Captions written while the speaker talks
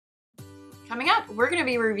Coming up, we're going to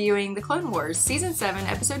be reviewing The Clone Wars, Season 7,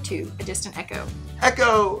 Episode 2, A Distant Echo.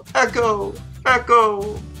 Echo! Echo!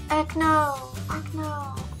 Echo! Echo!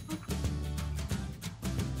 Echo!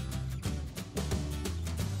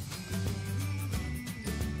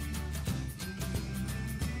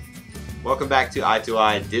 Welcome back to Eye to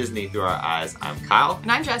Eye, Disney Through Our Eyes. I'm Kyle.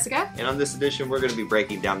 And I'm Jessica. And on this edition, we're going to be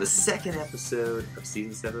breaking down the second episode of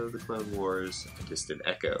Season 7 of The Clone Wars, A Distant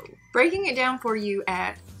Echo. Breaking it down for you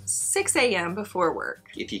at 6 a.m. before work.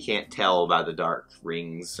 If you can't tell by the dark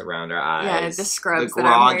rings around our eyes. Yeah, the scrubs the that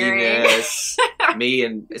I'm wearing. grogginess. Me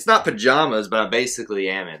and, it's not pajamas, but I basically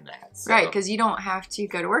am in that. So. Right, because you don't have to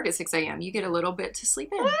go to work at 6 a.m. You get a little bit to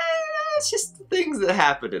sleep in. It's just the things that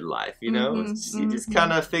happen in life, you know? You just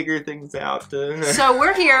kind of figure things out. So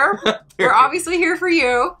we're here. We're obviously here for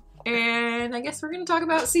you. And I guess we're going to talk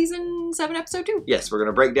about Season 7, Episode 2. Yes, we're going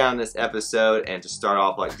to break down this episode. And to start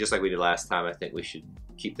off, just like we did last time, I think we should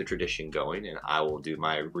keep the tradition going. And I will do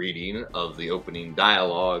my reading of the opening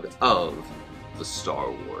dialogue of the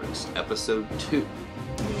Star Wars Episode 2.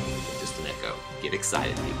 Just an echo. Get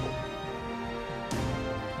excited, people.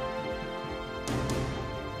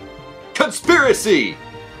 Conspiracy!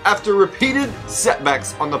 After repeated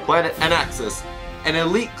setbacks on the planet Anaxis, an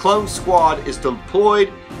elite clone squad is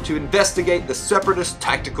deployed to investigate the Separatist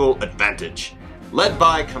tactical advantage. Led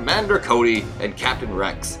by Commander Cody and Captain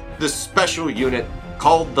Rex, this special unit,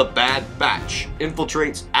 called the Bad Batch,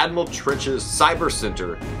 infiltrates Admiral Trench's cyber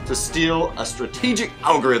center to steal a strategic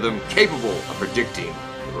algorithm capable of predicting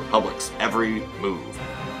the Republic's every move.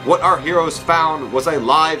 What our heroes found was a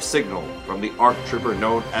live signal from the ARC trooper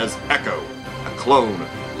known as Echo, a clone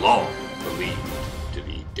long believed to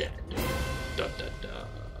be dead. Dun, dun, dun.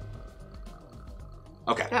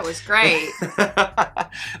 Okay. That was great.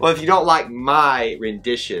 Well, if you don't like my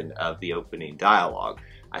rendition of the opening dialogue,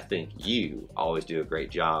 I think you always do a great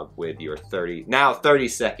job with your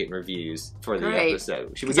 30-second reviews for the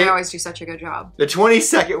episode. Because I always do such a good job. The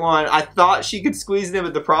 20-second one, I thought she could squeeze it in,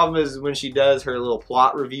 but the problem is when she does her little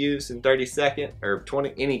plot reviews in 30 seconds, or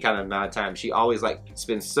 20, any kind of amount of time, she always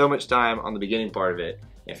spends so much time on the beginning part of it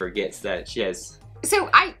and forgets that she has...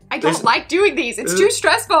 So I don't like doing these. It's too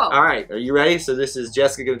stressful. All right, are you ready? So this is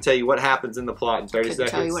Jessica going to tell you what happens in the plot in 30 seconds. I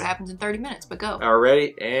couldn't tell you what happens in 30 minutes, but go. All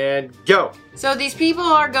ready? And go. So these people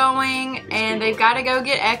are going, and they've got to go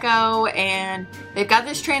get Echo, and they've got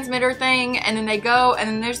this transmitter thing, and then they go, and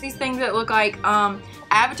then there's these things that look like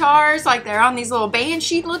avatars, like they're on these little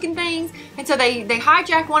banshee looking things, and so they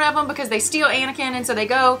hijack one of them because they steal Anakin, and so they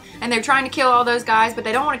go and they're trying to kill all those guys, but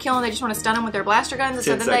they don't want to kill them, they just want to stun them with their blaster guns, and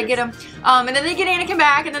so then they get them, and then they get Anakin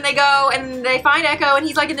back, and then they go and they find Echo, and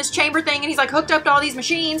he's like in this chamber thing, and he's like hooked up to all these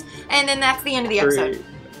machines, and then that's the end of the episode.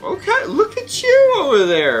 Okay, look at you over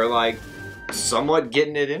there, like somewhat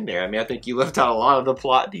getting it in there. I mean, I think you left out a lot of the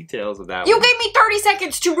plot details of that You one. gave me 30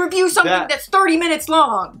 seconds to review something that's 30 minutes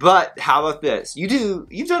long. But how about this?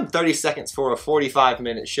 You've done 30 seconds for a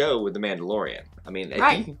 45-minute show with The Mandalorian. I mean,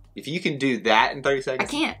 if you can do that in 30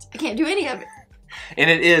 seconds. I can't do any of it. And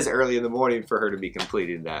it is early in the morning for her to be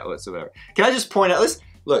completing that whatsoever. Can I just point out,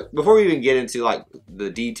 look, before we even get into like the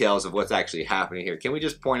details of what's actually happening here, can we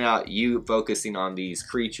just point out you focusing on these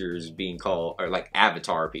creatures being called, or like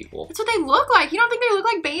avatar people? That's what they look like. You don't think they look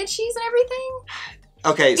like banshees and everything?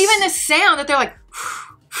 Okay. Even the sound that they're like,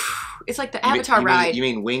 it's like the Avatar ride. You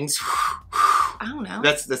mean wings? I don't know.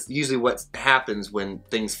 That's usually what happens when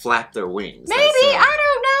things flap their wings. Maybe, I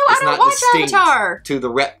don't know. I don't watch Avatar. To the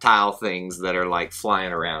reptile things that are like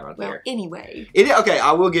flying around out there. Anyway. Okay,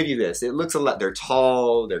 I will give you this. It looks a lot, they're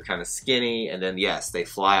tall, they're kind of skinny, and then yes, they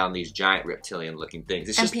fly on these giant reptilian looking things.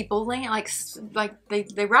 It's just, people land, like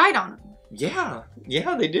they ride on them.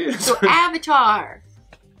 Yeah, they do. So Avatar.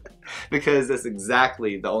 Because that's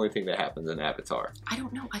exactly the only thing that happens in Avatar. I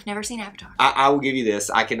don't know. I've never seen Avatar. I will give you this.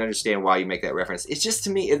 I can understand why you make that reference. It's just, to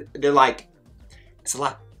me, they're like, it's a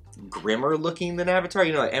lot grimmer looking than Avatar.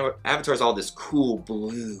 You know, like Avatar's all this cool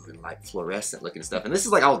blue and like fluorescent looking stuff. And this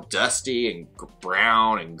is like all dusty and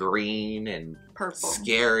brown and green and purple,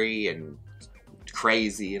 scary and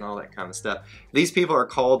crazy and all that kind of stuff. These people are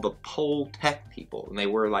called the Pole Tech people. And they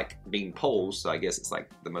were like being poles, so I guess it's like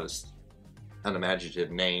the most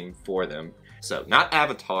unimaginative name for them. So not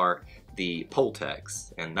Avatar, the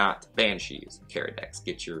Poltex, and not Banshees, Caradex.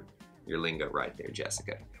 Get your lingo right there,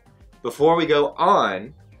 Jessica. Before we go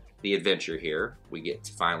on the adventure here, we get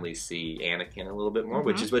to finally see Anakin a little bit more,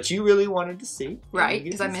 which is what you really wanted to see. Right,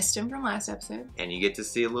 because I missed him from last episode. And you get to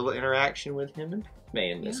see a little interaction with him and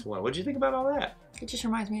May in this one. What did you think about all that? It just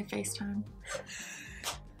reminds me of FaceTime.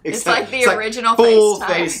 It's like the original full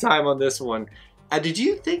FaceTime. FaceTime on this one. Did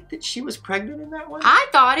you think that she was pregnant in that one? I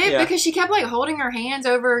thought it because she kept like holding her hands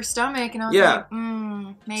over her stomach, and I was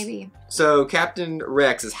like, maybe. So Captain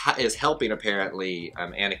Rex is helping apparently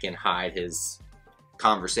Anakin hide his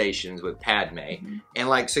conversations with Padme, and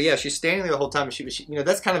like she's standing there the whole time. And she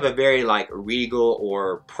that's kind of a very like regal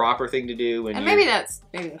or proper thing to do. When maybe that's.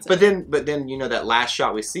 But then that last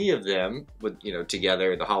shot we see of them with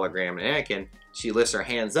together, the hologram and Anakin. She lifts her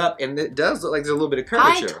hands up, and it does look like there's a little bit of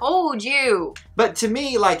curvature. I told you. But to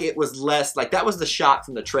me, like, it was less, like, that was the shot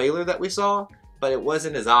from the trailer that we saw, but it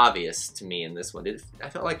wasn't as obvious to me in this one. I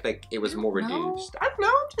felt like it was more reduced. I don't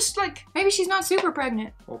know, just like... Maybe she's not super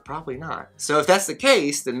pregnant. Well, probably not. So if that's the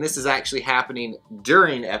case, then this is actually happening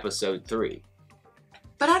during episode 3.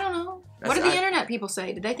 But I don't know. What did the internet people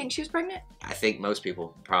say? Did they think she was pregnant? I think most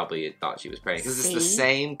people probably thought she was pregnant because it's the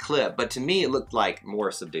same clip. But to me, it looked like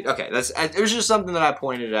more subdued. Okay, it was just something that I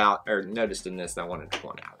pointed out or noticed in this that I wanted to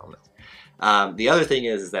point out on this. The other thing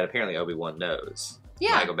is that apparently Obi-Wan knows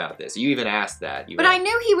about this. You even asked that. But I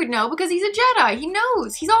knew he would know because he's a Jedi. He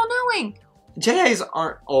knows. He's all-knowing. Jedis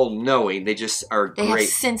aren't all-knowing. They just are great. They have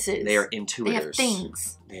senses. They are intuitors. They have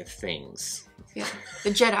things. They have things. Yeah,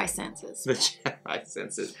 the Jedi senses. The Jedi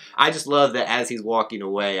senses. I just love that as he's walking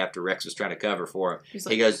away after Rex was trying to cover for him,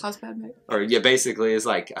 he goes, "How's Padme?" Or basically it's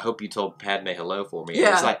like, "I hope you told Padme hello for me."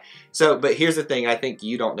 Yeah. It's like, but here's the thing. I think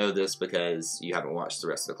you don't know this because you haven't watched the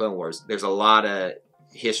rest of the Clone Wars. There's a lot of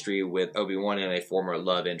history with Obi-Wan and a former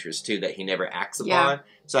love interest too that he never acts upon. Yeah.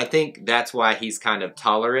 So I think that's why he's kind of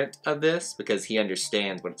tolerant of this because he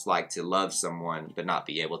understands what it's like to love someone but not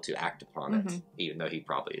be able to act upon it, even though he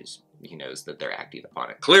probably is. He knows that they're acting upon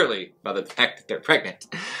it, clearly, by the fact that they're pregnant.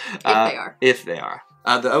 If they are. If they are.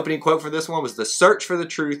 The opening quote for this one was, "The search for the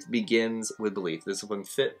truth begins with belief." This one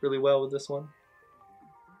fit really well with this one?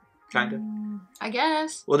 Kind of? I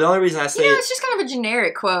guess. Well, the only reason I say it's just kind of a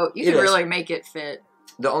generic quote. You could really make it fit.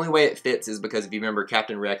 The only way it fits is because if you remember,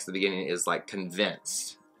 Captain Rex at the beginning is like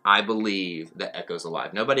convinced, "I believe that Echo's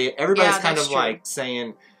alive." Everybody's kind of like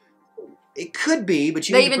saying... It could be, but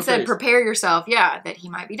they even said, "Prepare yourself." Yeah, that he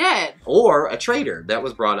might be dead, or a traitor. That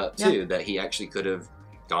was brought up too. That he actually could have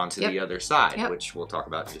gone to the other side, which we'll talk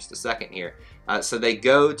about in just a second here. So they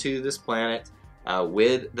go to this planet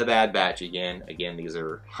with the Bad Batch again. Again, these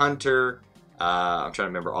are Hunter. I'm trying to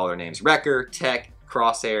remember all their names: Wrecker, Tech,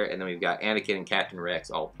 Crosshair, and then we've got Anakin and Captain Rex,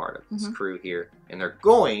 all part of this crew here. And they're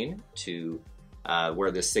going to where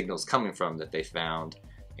this signal's coming from that they found,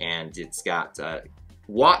 and it's got.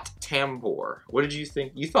 Wat Tambor. What did you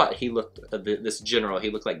think? You thought he looked this general. He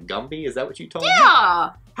looked like Gumby. Is that what you told me? Yeah.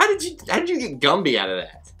 How did you get Gumby out of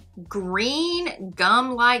that? Green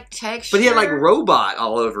gum-like texture. But he had like robot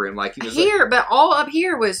all over him, like he was but all up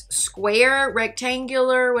here was square,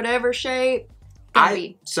 rectangular, whatever shape.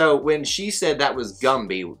 Gumby. So when she said that was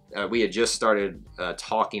Gumby, we had just started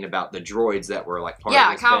talking about the droids that were like part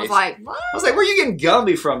of this base. I was like, what? I was like, where are you getting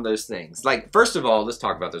Gumby from? Those things. Like, first of all, let's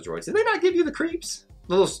talk about those droids. Did they not give you the creeps?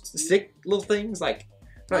 Little stick, little things like.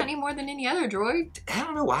 Not any more than any other droid. I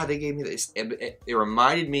don't know why they gave me this. It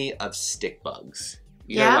reminded me of stick bugs.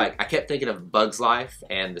 You know, like I kept thinking of Bug's Life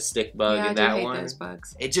and the stick bug in that one. I hate those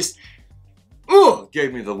bugs. It just,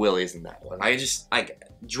 gave me the willies in that one. I just like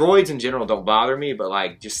droids in general don't bother me, but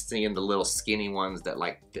like just seeing the little skinny ones that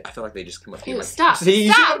like I feel like they just come up here. Like, stop! See,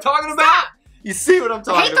 you see what I'm talking about? You see what I'm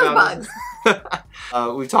talking about? I hate those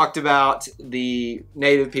bugs. We talked about the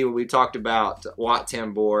native people. We talked about Wat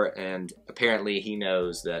Tambor, and apparently he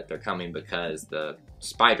knows that they're coming because the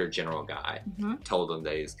Spider General guy told them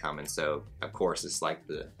that he's coming. So, of course, it's like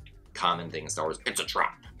the common thing in Star Wars. It's a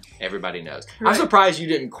trap. Everybody knows. Right. I'm surprised you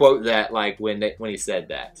didn't quote that like when he said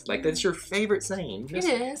that. Like, that's your favorite saying. It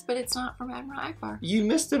is, but it's not from Admiral Akbar. You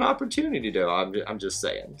missed an opportunity, though. I'm just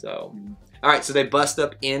saying. So... All right, so they bust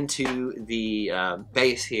up into the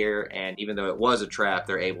base here, and even though it was a trap,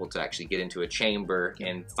 they're able to actually get into a chamber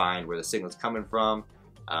and find where the signal's coming from.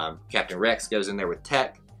 Captain Rex goes in there with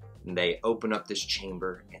Tech, and they open up this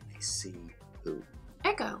chamber, and they see who?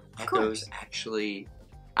 Echo, of Echo's course. Actually,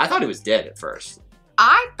 I thought he was dead at first.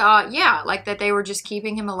 I thought, like that they were just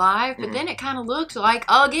keeping him alive, but then it kind of looked like,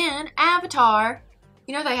 again, Avatar.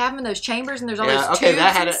 You know, they have them in those chambers and there's all those tubes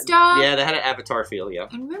and stuff. Yeah, that had an Avatar feel, yeah.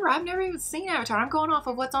 And remember, I've never even seen Avatar. I'm going off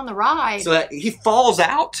of what's on the ride. So he falls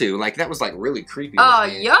out too. Like, that was like really creepy.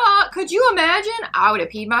 Yeah. Could you imagine? I would have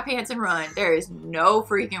peed my pants and run. There is no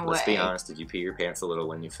freaking way. Let's be honest. Did you pee your pants a little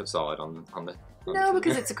when you saw it on the No,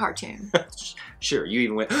 because it's a cartoon. Sure, you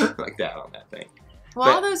even went like that on that thing. Well,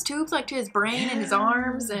 all those tubes like to his brain and his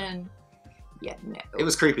arms and... Yeah, no. It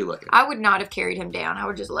was creepy looking. I would not have carried him down. I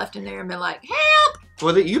would have just left him there and been like, help!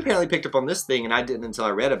 Well, you apparently picked up on this thing, and I didn't until I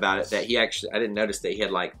read about it, that I didn't notice that he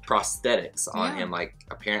had, like, prosthetics on him. Like,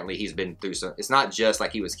 apparently he's been through some, it's not just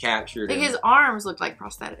like he was captured. Like his arms looked like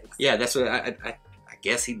prosthetics. Yeah, that's what I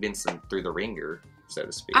guess he'd been through the ringer, so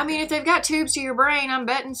to speak. I mean, if they've got tubes to your brain, I'm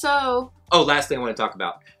betting so. Oh, last thing I want to talk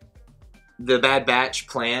about. The Bad Batch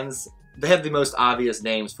plans, they have the most obvious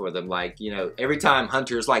names for them. Like, you know, every time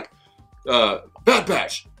Hunter's like, Bad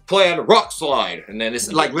Batch, plan a rock slide. And then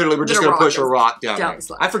it's like, literally, we're just going to push a rock down there.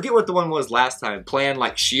 I forget what the one was last time. Plan,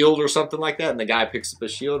 like, shield or something like that. And the guy picks up a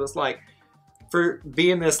shield. It's like, for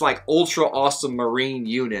being this, like, ultra awesome Marine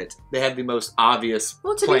unit, they have the most obvious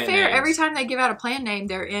Well, to plan be fair, names. every time they give out a plan name,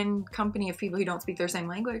 they're in company of people who don't speak their same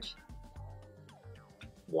language.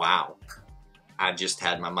 Wow. I just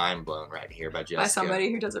had my mind blown right here by Jessica. By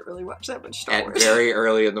somebody who doesn't really watch that much Star Wars. At very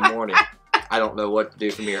early in the morning. I don't know what to do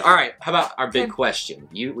from here. All right, how about our big question?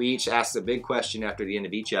 We each asked a big question after the end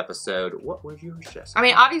of each episode. What was yours, Jessica? I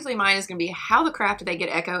mean, obviously mine is going to be, how the crap did they get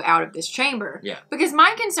Echo out of this chamber? Yeah. Because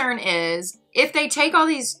my concern is, if they take all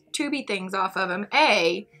these tubey things off of him,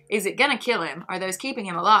 A, is it going to kill him? Are those keeping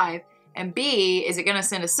him alive? And B, is it going to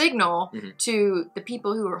send a signal to the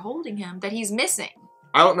people who are holding him that he's missing?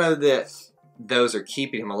 I don't know that those are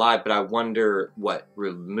keeping him alive, but I wonder what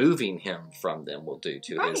removing him from them will do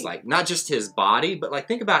to his, like, not just his body, but, like,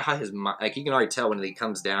 think about how his mind, like, you can already tell when he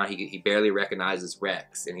comes down, he barely recognizes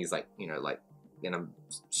Rex, and he's, like, you know, like, in a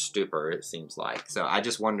stupor, it seems like. So I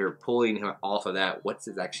just wonder, pulling him off of that, what's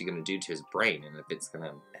it actually going to do to his brain, and if it's going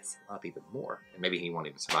to mess him up even more, and maybe he won't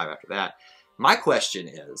even survive after that. My question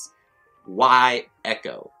is, why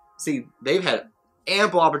Echo? See, they've had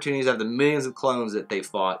ample opportunities out of the millions of clones that they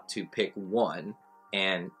fought to pick one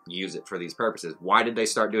and use it for these purposes. Why did they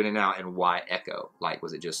start doing it now, and why Echo? Like,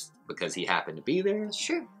 was it just because he happened to be there? That's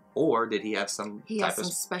true. Or did he have some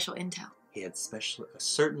special intel? He had a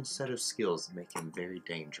certain set of skills that make him very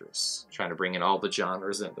dangerous. Trying to bring in all the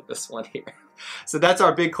genres into this one here. So that's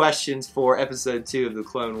our big questions for episode 2 of the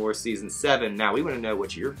Clone Wars Season 7. Now, we want to know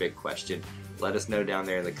what's your big question. Let us know down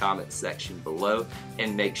there in the comments section below,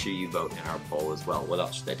 and make sure you vote in our poll as well. What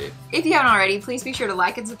else should they do? If you haven't already, please be sure to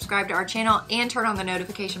like and subscribe to our channel and turn on the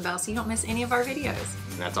notification bell so you don't miss any of our videos.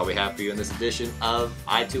 And that's all we have for you in this edition of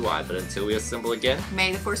I2I. But until we assemble again,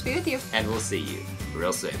 may the Force be with you. And we'll see you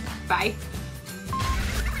real soon. Bye.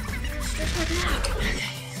 Stretch my back. Okay.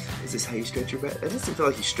 Is this how you stretch your back? It doesn't feel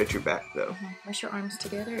like you stretch your back, though. Push your arms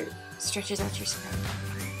together. It stretches out your spine.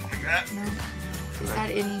 Like that? No. Is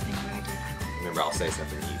that anything that I did? Remember, I'll say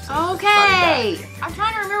something to you. Okay! I'm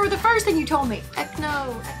trying to remember the first thing you told me.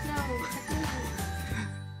 Ethno.